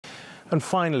And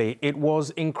finally, it was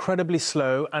incredibly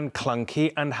slow and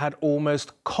clunky and had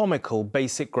almost comical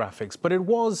basic graphics, but it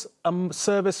was a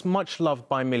service much loved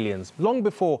by millions. Long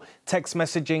before text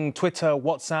messaging, Twitter,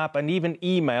 WhatsApp and even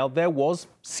email, there was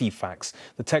Teefax,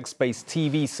 the text-based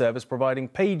TV service providing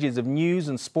pages of news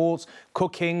and sports,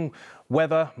 cooking,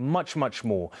 weather, much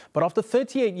more. But after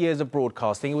 38 years of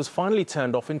broadcasting, it was finally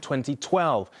turned off in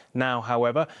 2012. Now,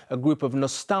 however, a group of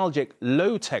nostalgic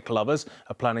low-tech lovers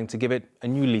are planning to give it a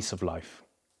new lease of life.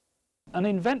 An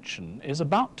invention is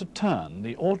about to turn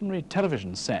the ordinary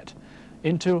television set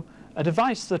into a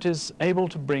device that is able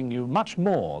to bring you much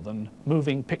more than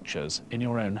moving pictures in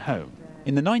your own home.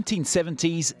 In the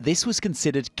 1970s, this was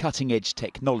considered cutting-edge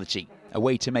technology, a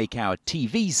way to make our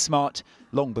TVs smart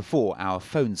long before our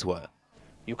phones were.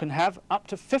 You can have up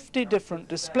to 50 different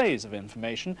displays of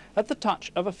information at the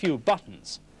touch of a few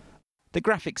buttons. The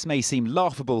graphics may seem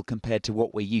laughable compared to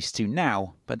what we're used to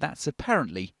now, but that's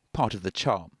apparently part of the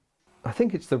charm. I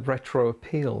think it's the retro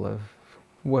appeal of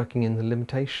working in the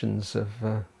limitations of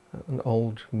an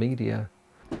old media.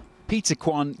 Peter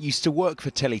Kwan used to work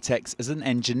for teletext as an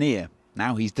engineer.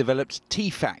 Now he's developed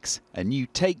Teefax, a new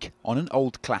take on an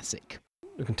old classic.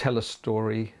 You can tell a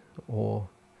story or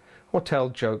tell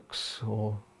jokes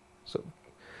or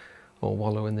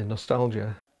wallow in the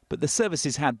nostalgia. But the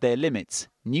services had their limits.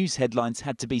 News headlines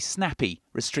had to be snappy,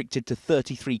 restricted to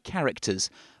 33 characters,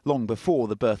 long before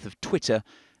the birth of Twitter,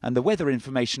 and the weather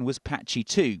information was patchy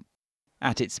too.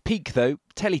 At its peak, though,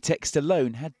 teletext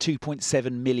alone had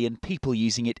 2.7 million people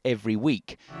using it every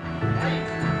week.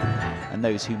 And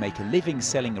those who make a living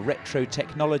selling retro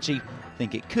technology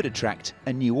think it could attract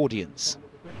a new audience.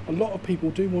 A lot of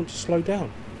people do want to slow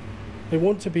down. They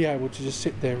want to be able to just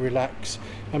sit there, relax,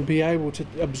 and be able to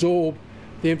absorb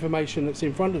the information that's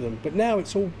in front of them. But now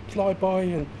it's all fly by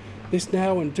and this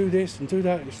now and do this and do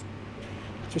that.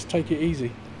 Just take it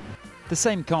easy. The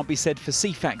same can't be said for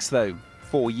Teefax, though.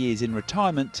 4 years in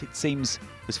retirement, it seems,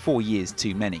 was 4 years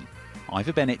too many.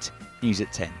 Ivor Bennett, News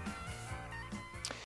at 10.